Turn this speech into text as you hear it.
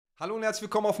Hallo und herzlich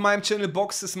willkommen auf meinem Channel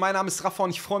BOXXEZ. Mein Name ist Rafa und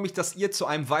ich freue mich, dass ihr zu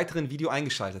einem weiteren Video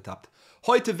eingeschaltet habt.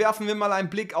 Heute werfen wir mal einen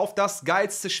Blick auf das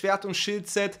geilste Schwert- und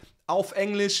Schild-Set auf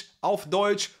Englisch, auf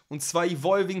Deutsch, und zwar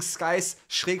Evolving Skies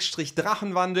 /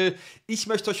 Drachenwandel. Ich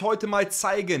möchte euch heute mal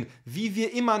zeigen, wie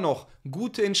wir immer noch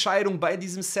gute Entscheidungen bei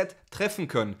diesem Set treffen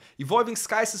können. Evolving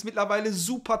Skies ist mittlerweile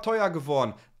super teuer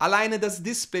geworden. Alleine das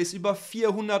Display ist über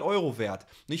 400 € wert.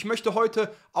 Und ich möchte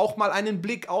heute auch mal einen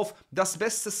Blick auf das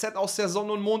beste Set aus der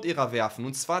Sonne- und Mond-Ära werfen,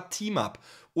 und zwar Team Up.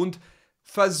 Und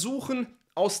versuchen,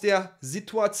 aus der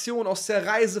Situation, aus der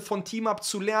Reise von Team Up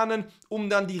zu lernen, um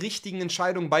dann die richtigen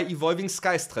Entscheidungen bei Evolving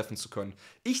Skies treffen zu können.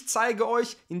 Ich zeige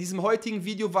euch in diesem heutigen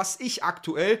Video, was ich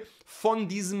aktuell von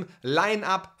diesem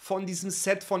Line-Up, von diesem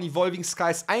Set von Evolving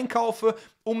Skies einkaufe,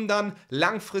 um dann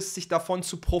langfristig davon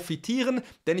zu profitieren,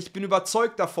 denn ich bin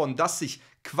überzeugt davon, dass sich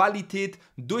Qualität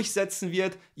durchsetzen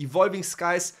wird, Evolving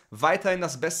Skies weiterhin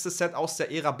das beste Set aus der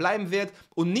Ära bleiben wird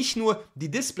und nicht nur die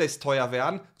Displays teuer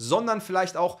werden, sondern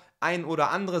vielleicht auch ein oder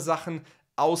andere Sachen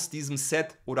aus diesem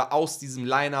Set oder aus diesem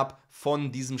Line-Up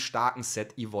von diesem starken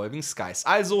Set Evolving Skies.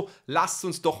 Also lasst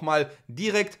uns doch mal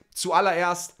direkt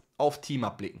zuallererst auf Team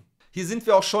Up blicken. Hier sind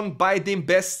wir auch schon bei dem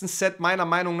besten Set meiner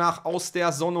Meinung nach aus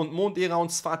der Sonne- und Mond-Ära,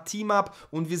 und zwar Team Up.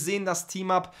 Und wir sehen, dass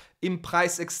Team Up im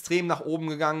Preis extrem nach oben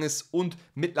gegangen ist und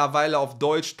mittlerweile auf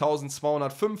Deutsch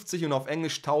 1250 und auf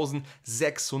Englisch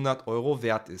 1600 €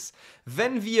 wert ist.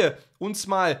 Wenn wir uns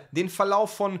mal den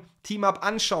Verlauf von Team Up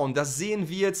anschauen, das sehen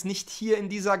wir jetzt nicht hier in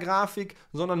dieser Grafik,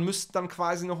 sondern müssten dann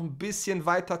quasi noch ein bisschen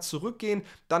weiter zurückgehen.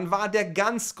 Dann war der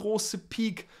ganz große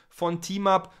Peak von Team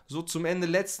Up so zum Ende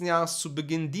letzten Jahres, zu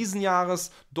Beginn diesen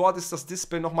Jahres. Dort ist das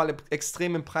Display nochmal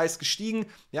extrem im Preis gestiegen,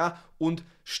 ja, und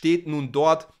steht nun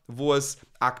dort, wo es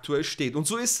aktuell steht. Und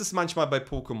so ist es manchmal bei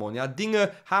Pokémon. Ja.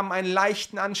 Dinge haben einen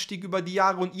leichten Anstieg über die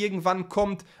Jahre und irgendwann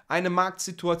kommt eine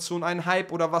Marktsituation, ein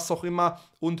Hype oder was auch immer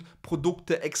und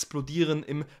Produkte explodieren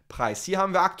im Preis. Hier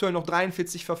haben wir aktuell noch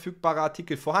 43 verfügbare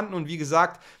Artikel vorhanden und wie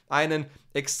gesagt, einen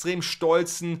extrem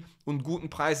stolzen und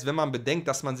guten Preis, wenn man bedenkt,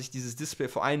 dass man sich dieses Display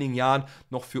vor einigen Jahren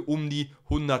noch für um die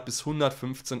 100 bis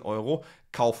 115 €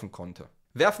 kaufen konnte.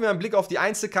 Werfen wir einen Blick auf die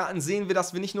Einzelkarten, sehen wir,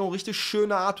 dass wir nicht nur richtig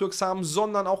schöne Artworks haben,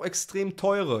 sondern auch extrem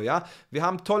teure. Ja? Wir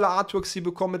haben tolle Artworks hier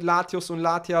bekommen mit Latios und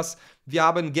Latias. Wir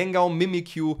haben Gengar und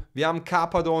Mimikyu, wir haben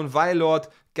Carpador und Vylord,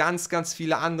 ganz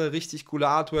viele andere richtig coole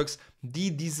Artworks,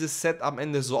 die dieses Set am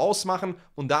Ende so ausmachen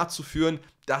und dazu führen,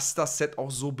 dass das Set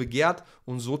auch so begehrt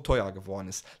und so teuer geworden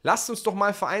ist. Lasst uns doch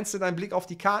mal vereinzelt einen Blick auf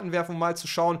die Karten werfen, um mal zu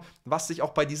schauen, was sich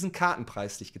auch bei diesen Karten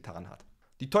preislich getan hat.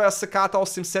 Die teuerste Karte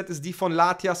aus dem Set ist die von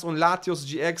Latias und Latios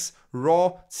GX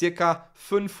Raw, ca.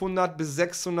 500 bis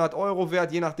 600 €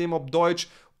 wert, je nachdem ob Deutsch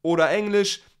oder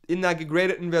Englisch. In der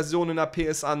gegradeten Version in der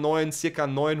PSA 9 ca.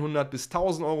 900 bis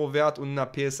 1000 € wert und in der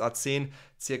PSA 10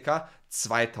 ca.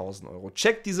 2000 €.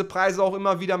 Checkt diese Preise auch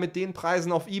immer wieder mit den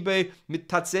Preisen auf eBay, mit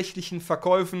tatsächlichen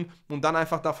Verkäufen, um dann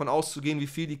einfach davon auszugehen, wie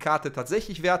viel die Karte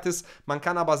tatsächlich wert ist. Man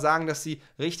kann aber sagen, dass sie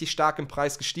richtig stark im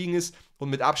Preis gestiegen ist und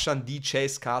mit Abstand die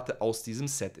Chase-Karte aus diesem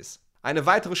Set ist. Eine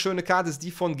weitere schöne Karte ist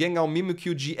die von Gengar und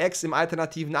Mimikyu GX im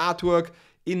alternativen Artwork.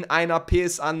 In einer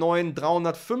PSA 9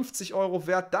 350 €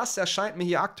 wert. Das erscheint mir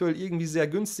hier aktuell irgendwie sehr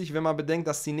günstig, wenn man bedenkt,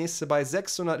 dass die nächste bei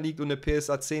 600 liegt und eine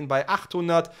PSA 10 bei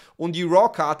 800 und die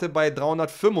Raw-Karte bei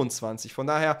 325. Von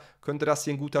daher könnte das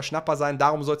hier ein guter Schnapper sein.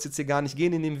 Darum soll es jetzt hier gar nicht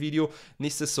gehen in dem Video.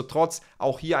 Nichtsdestotrotz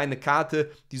auch hier eine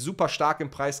Karte, die super stark im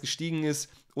Preis gestiegen ist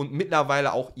und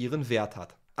mittlerweile auch ihren Wert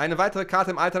hat. Eine weitere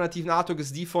Karte im alternativen Artwork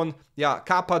ist die von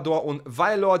Carpador und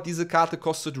Vylord. Diese Karte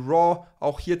kostet Raw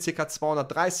auch hier ca.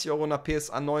 230 € in der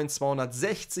PSA 9,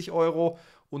 260 €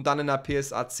 und dann in der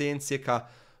PSA 10 ca.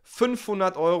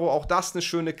 500 €. Auch das eine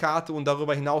schöne Karte und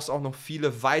darüber hinaus auch noch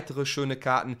viele weitere schöne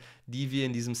Karten, die wir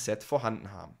in diesem Set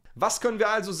vorhanden haben. Was können wir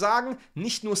also sagen?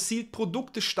 Nicht nur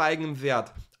Sealed-Produkte steigen im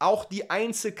Wert, auch die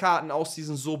Einzelkarten aus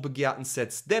diesen so begehrten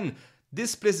Sets, denn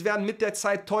Displays werden mit der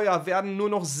Zeit teuer, werden nur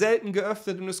noch selten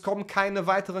geöffnet und es kommen keine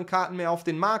weiteren Karten mehr auf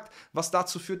den Markt, was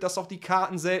dazu führt, dass auch die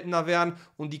Karten seltener werden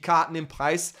und die Karten im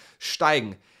Preis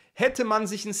steigen. Hätte man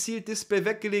sich ein Sealed Display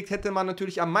weggelegt, hätte man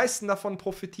natürlich am meisten davon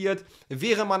profitiert.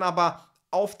 Wäre man aber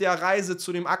auf der Reise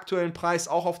zu dem aktuellen Preis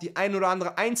auch auf die ein oder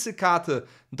andere Einzelkarte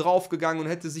draufgegangen und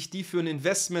hätte sich die für ein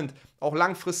Investment auch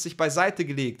langfristig beiseite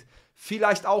gelegt,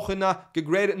 vielleicht auch in einer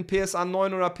gegradeten PSA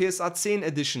 9 oder PSA 10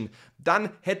 Edition,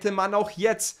 dann hätte man auch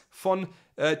jetzt von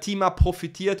Team Up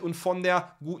profitiert und von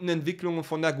der guten Entwicklung und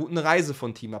von der guten Reise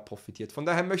von Team Up profitiert. Von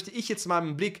daher möchte ich jetzt mal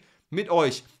einen Blick mit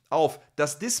euch auf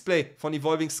das Display von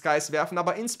Evolving Skies werfen,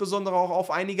 aber insbesondere auch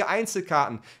auf einige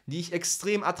Einzelkarten, die ich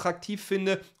extrem attraktiv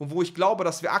finde und wo ich glaube,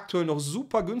 dass wir aktuell noch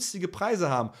super günstige Preise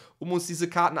haben, um uns diese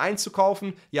Karten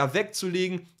einzukaufen, ja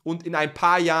wegzulegen und in ein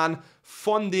paar Jahren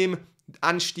von dem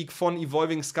Anstieg von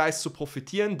Evolving Skies zu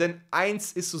profitieren, denn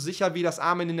eins ist so sicher wie das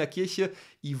Amen in der Kirche: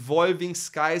 Evolving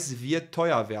Skies wird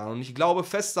teuer werden und ich glaube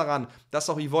fest daran, dass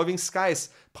auch Evolving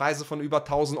Skies Preise von über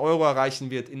 1000 Euro erreichen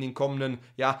wird in den kommenden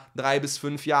 3 bis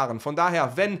 5 Jahren. Von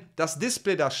daher, wenn das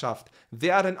Display das schafft,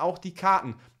 werden auch die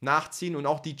Karten nachziehen und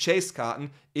auch die Chase-Karten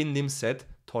in dem Set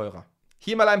teurer.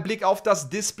 Hier mal ein Blick auf das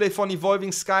Display von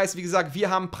Evolving Skies. Wie gesagt,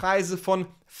 wir haben Preise von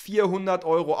 400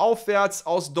 Euro aufwärts,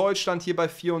 aus Deutschland hier bei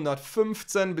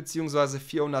 415 bzw.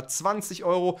 420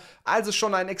 Euro. Also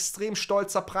schon ein extrem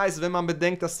stolzer Preis, wenn man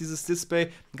bedenkt, dass dieses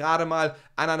Display gerade mal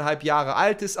 1,5 Jahre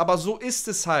alt ist. Aber so ist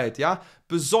es halt, ja.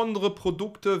 Besondere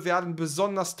Produkte werden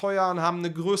besonders teuer und haben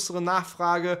eine größere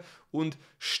Nachfrage und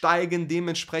steigen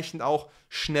dementsprechend auch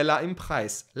schneller im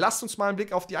Preis. Lasst uns mal einen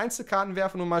Blick auf die Einzelkarten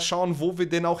werfen und mal schauen, wo wir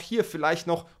denn auch hier vielleicht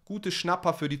noch gute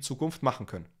Schnapper für die Zukunft machen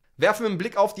können. Werfen wir einen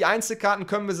Blick auf die Einzelkarten,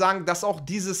 können wir sagen, dass auch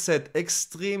dieses Set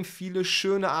extrem viele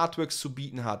schöne Artworks zu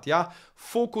bieten hat. Ja?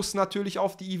 Fokus natürlich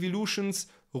auf die Evolutions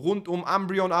rund um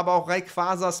Umbreon, aber auch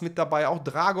Rayquaza ist mit dabei, auch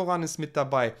Dragoran ist mit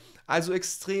dabei. Also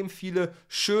extrem viele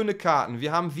schöne Karten.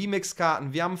 Wir haben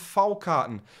VMAX-Karten, wir haben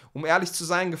V-Karten. Um ehrlich zu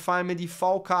sein, gefallen mir die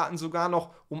V-Karten sogar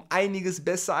noch um einiges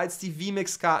besser als die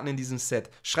VMAX-Karten in diesem Set.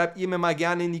 Schreibt ihr mir mal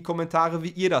gerne in die Kommentare, wie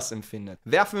ihr das empfindet.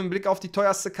 Werfen wir einen Blick auf die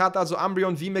teuerste Karte, also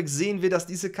Umbreon VMAX, sehen wir, dass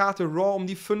diese Karte Raw um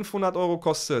die 500 Euro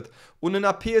kostet. Und in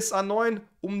der PSA 9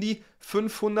 um die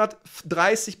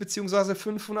 530 bzw.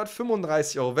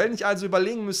 535 Euro. Wenn ich also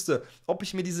überlegen müsste, ob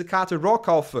ich mir diese Karte Raw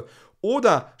kaufe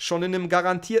oder schon in einem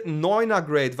garantierten 9er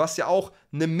Grade, was ja auch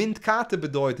eine Mint-Karte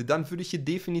bedeutet, dann würde ich hier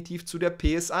definitiv zu der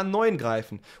PSA 9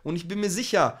 greifen. Und ich bin mir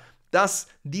sicher, dass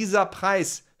dieser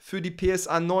Preis für die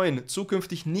PSA 9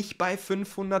 zukünftig nicht bei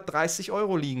 530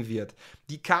 Euro liegen wird.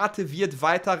 Die Karte wird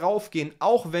weiter raufgehen,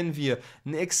 auch wenn wir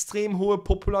eine extrem hohe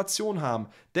Population haben.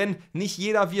 Denn nicht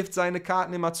jeder wirft seine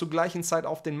Karten immer zur gleichen Zeit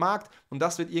auf den Markt und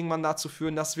das wird irgendwann dazu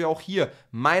führen, dass wir auch hier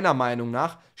meiner Meinung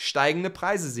nach steigende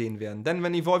Preise sehen werden. Denn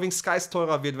wenn Evolving Skies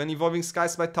teurer wird, wenn Evolving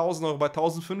Skies bei 1000 Euro, bei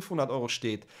 1500 Euro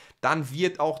steht, dann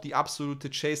wird auch die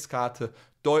absolute Chase-Karte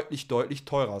deutlich, deutlich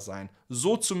teurer sein.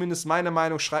 So zumindest meine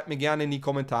Meinung. Schreibt mir gerne in die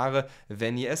Kommentare,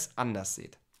 wenn ihr es anders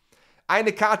seht.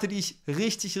 Eine Karte, die ich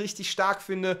richtig, richtig stark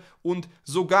finde und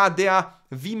sogar der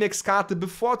VMAX-Karte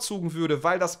bevorzugen würde,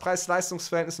 weil das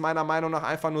Preis-Leistungs-Verhältnis meiner Meinung nach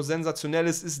einfach nur sensationell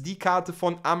ist, ist die Karte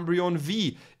von Umbreon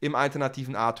V im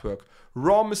alternativen Artwork.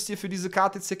 Raw müsst ihr für diese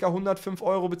Karte ca. 105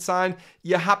 Euro bezahlen.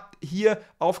 Ihr habt hier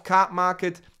auf Card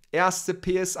Market erste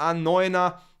PSA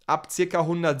 9er ab ca.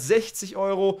 160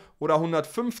 Euro oder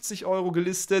 150 Euro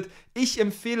gelistet. Ich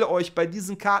empfehle euch bei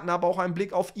diesen Karten aber auch einen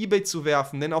Blick auf eBay zu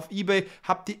werfen, denn auf eBay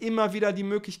habt ihr immer wieder die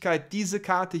Möglichkeit, diese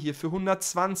Karte hier für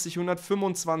 120,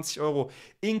 125 Euro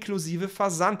inklusive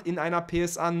Versand in einer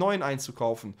PSA 9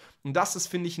 einzukaufen. Und das ist,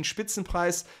 finde ich, ein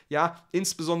Spitzenpreis, ja,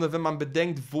 insbesondere wenn man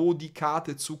bedenkt, wo die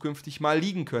Karte zukünftig mal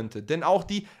liegen könnte. Denn auch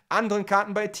die anderen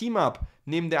Karten bei Team-Up,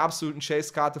 neben der absoluten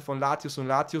Chase-Karte von Latios und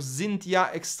Latios, sind ja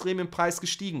extrem im Preis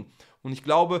gestiegen. Und ich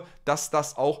glaube, dass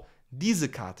das auch diese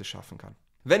Karte schaffen kann.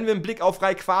 Wenn wir einen Blick auf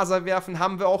Rayquaza werfen,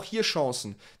 haben wir auch hier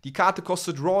Chancen. Die Karte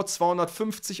kostet Raw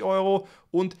 250 Euro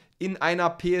und in einer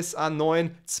PSA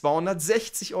 9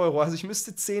 260 Euro. Also ich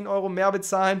müsste 10 Euro mehr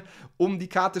bezahlen, um die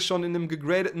Karte schon in einem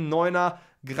gegradeten 9er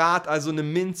Grad, also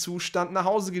einem Mint-Zustand, nach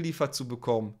Hause geliefert zu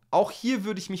bekommen. Auch hier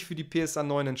würde ich mich für die PSA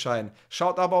 9 entscheiden.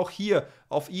 Schaut aber auch hier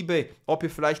auf eBay, ob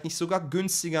ihr vielleicht nicht sogar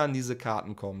günstiger an diese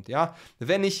Karten kommt. Ja?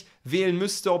 Wenn ich wählen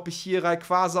müsste, ob ich hier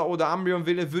Rayquaza oder Umbreon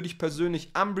wähle, würde ich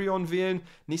persönlich Umbreon wählen.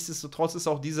 Nichtsdestotrotz ist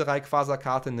auch diese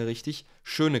Rayquaza-Karte eine richtig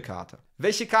schöne Karte.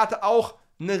 Welche Karte auch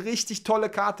eine richtig tolle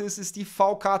Karte ist, ist die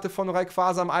V-Karte von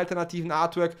Rayquaza im alternativen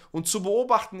Artwork. Und zu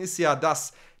beobachten ist ja,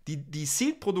 dass die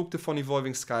Seed-Produkte von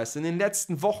Evolving Skies in den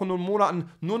letzten Wochen und Monaten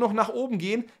nur noch nach oben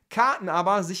gehen, Karten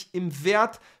aber sich im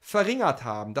Wert verringert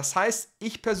haben. Das heißt,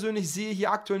 ich persönlich sehe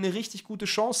hier aktuell eine richtig gute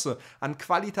Chance, an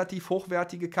qualitativ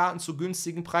hochwertige Karten zu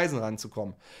günstigen Preisen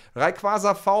ranzukommen.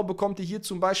 Rayquaza V bekommt ihr hier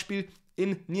zum Beispiel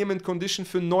in Near Mint Condition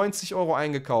für 90 Euro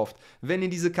eingekauft. Wenn ihr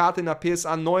diese Karte in der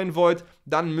PSA 9 wollt,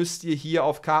 dann müsst ihr hier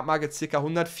auf Card Market ca.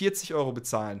 140 Euro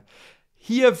bezahlen.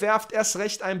 Hier werft erst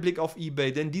recht einen Blick auf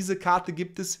eBay, denn diese Karte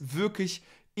gibt es wirklich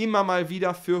immer mal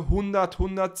wieder für 100,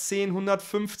 110,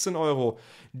 115 Euro,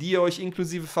 die ihr euch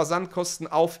inklusive Versandkosten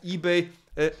auf eBay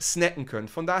snacken könnt.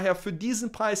 Von daher für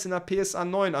diesen Preis in der PSA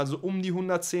 9, also um die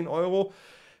 110 Euro,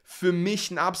 für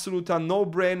mich ein absoluter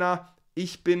No-Brainer.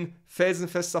 Ich bin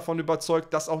felsenfest davon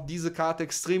überzeugt, dass auch diese Karte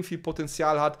extrem viel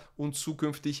Potenzial hat und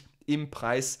zukünftig im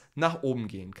Preis nach oben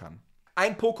gehen kann.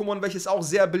 Ein Pokémon, welches auch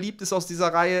sehr beliebt ist aus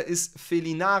dieser Reihe, ist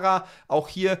Felinara. Auch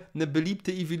hier eine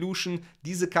beliebte Evolution.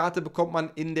 Diese Karte bekommt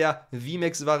man in der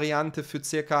VMAX-Variante für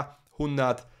ca.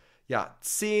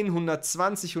 110,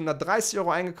 120, 130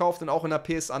 Euro eingekauft und auch in der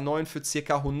PSA 9 für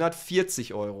ca.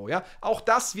 140 Euro. Ja? Auch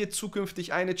das wird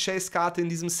zukünftig eine Chase-Karte in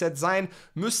diesem Set sein.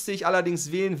 Müsste ich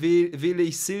allerdings wählen, wähle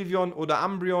ich Sylveon oder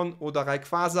Umbreon oder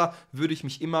Rayquaza, würde ich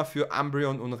mich immer für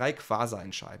Umbreon und Rayquaza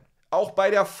entscheiden. Auch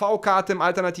bei der V-Karte im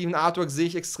alternativen Artwork sehe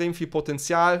ich extrem viel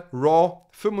Potenzial. Raw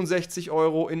 65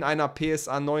 Euro, in einer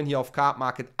PSA 9 hier auf Card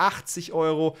Market 80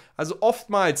 Euro. Also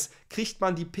oftmals kriegt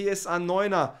man die PSA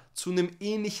 9er zu einem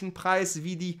ähnlichen Preis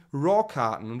wie die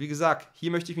Raw-Karten. Und wie gesagt, hier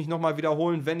möchte ich mich nochmal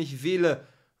wiederholen, wenn ich wähle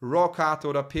Raw-Karte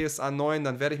oder PSA 9,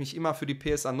 dann werde ich mich immer für die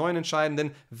PSA 9 entscheiden, denn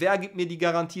wer gibt mir die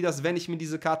Garantie, dass wenn ich mir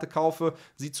diese Karte kaufe,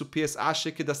 sie zu PSA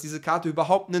schicke, dass diese Karte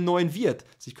überhaupt eine 9 wird?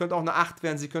 Sie könnte auch eine 8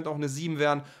 werden, sie könnte auch eine 7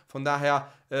 werden, von daher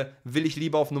will ich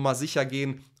lieber auf Nummer sicher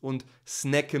gehen und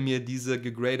snacke mir diese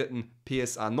gegradeten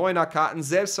PSA 9er Karten.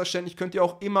 Selbstverständlich könnt ihr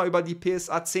auch immer über die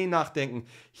PSA 10 nachdenken.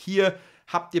 Hier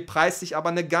habt ihr preislich aber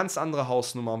eine ganz andere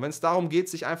Hausnummer. Und wenn es darum geht,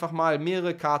 sich einfach mal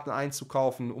mehrere Karten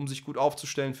einzukaufen, um sich gut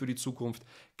aufzustellen für die Zukunft,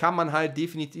 kann man halt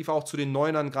definitiv auch zu den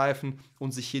Neunern greifen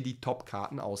und sich hier die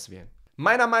Top-Karten auswählen.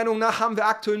 Meiner Meinung nach haben wir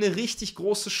aktuell eine richtig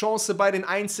große Chance bei den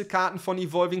Einzelkarten von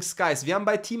Evolving Skies. Wir haben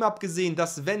bei Team Up gesehen,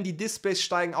 dass wenn die Displays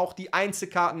steigen, auch die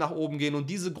Einzelkarten nach oben gehen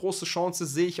und diese große Chance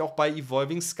sehe ich auch bei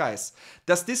Evolving Skies.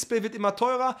 Das Display wird immer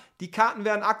teurer, die Karten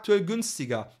werden aktuell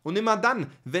günstiger und immer dann,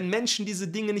 wenn Menschen diese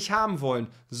Dinge nicht haben wollen,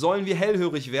 sollen wir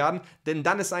hellhörig werden, denn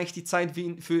dann ist eigentlich die Zeit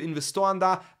für Investoren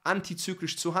da,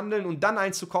 antizyklisch zu handeln und dann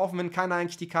einzukaufen, wenn keiner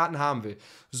eigentlich die Karten haben will.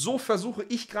 So versuche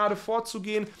ich gerade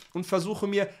vorzugehen und versuche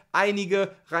mir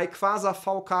einige Rayquaza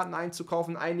V-Karten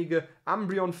einzukaufen, einige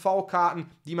Umbreon V-Karten,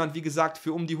 die man wie gesagt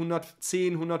für um die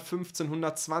 110, 115,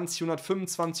 120,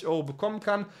 125 Euro bekommen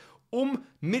kann, um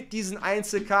mit diesen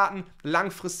Einzelkarten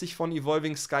langfristig von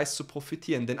Evolving Skies zu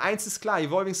profitieren. Denn eins ist klar,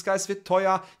 Evolving Skies wird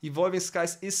teuer, Evolving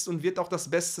Skies ist und wird auch das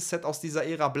beste Set aus dieser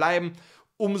Ära bleiben.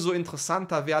 Umso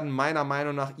interessanter werden meiner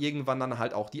Meinung nach irgendwann dann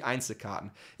halt auch die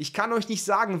Einzelkarten. Ich kann euch nicht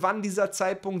sagen, wann dieser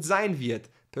Zeitpunkt sein wird.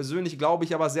 Persönlich glaube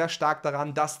ich aber sehr stark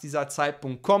daran, dass dieser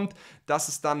Zeitpunkt kommt, dass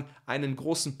es dann einen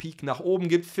großen Peak nach oben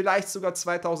gibt, vielleicht sogar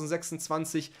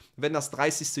 2026, wenn das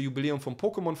 30. Jubiläum von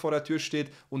Pokémon vor der Tür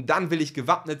steht und dann will ich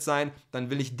gewappnet sein,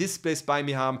 dann will ich Displays bei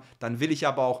mir haben, dann will ich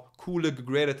aber auch coole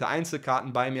gegradete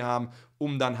Einzelkarten bei mir haben,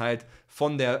 um dann halt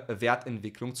von der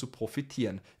Wertentwicklung zu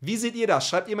profitieren. Wie seht ihr das?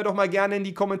 Schreibt ihr mir doch mal gerne in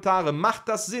die Kommentare. Macht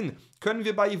das Sinn? Können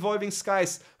wir bei Evolving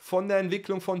Skies von der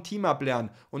Entwicklung von Team Up lernen?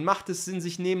 Und macht es Sinn,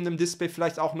 sich neben dem Display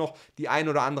vielleicht auch noch die ein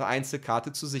oder andere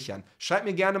Einzelkarte zu sichern? Schreibt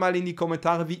mir gerne mal in die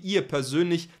Kommentare, wie ihr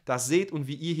persönlich das seht und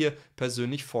wie ihr hier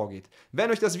persönlich vorgeht. Wenn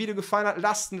euch das Video gefallen hat,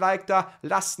 lasst ein Like da,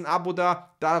 lasst ein Abo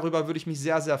da. Darüber würde ich mich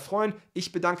sehr, sehr freuen.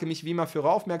 Ich bedanke mich wie immer für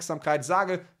eure Aufmerksamkeit.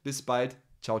 Sage bis bald.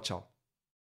 Ciao, ciao.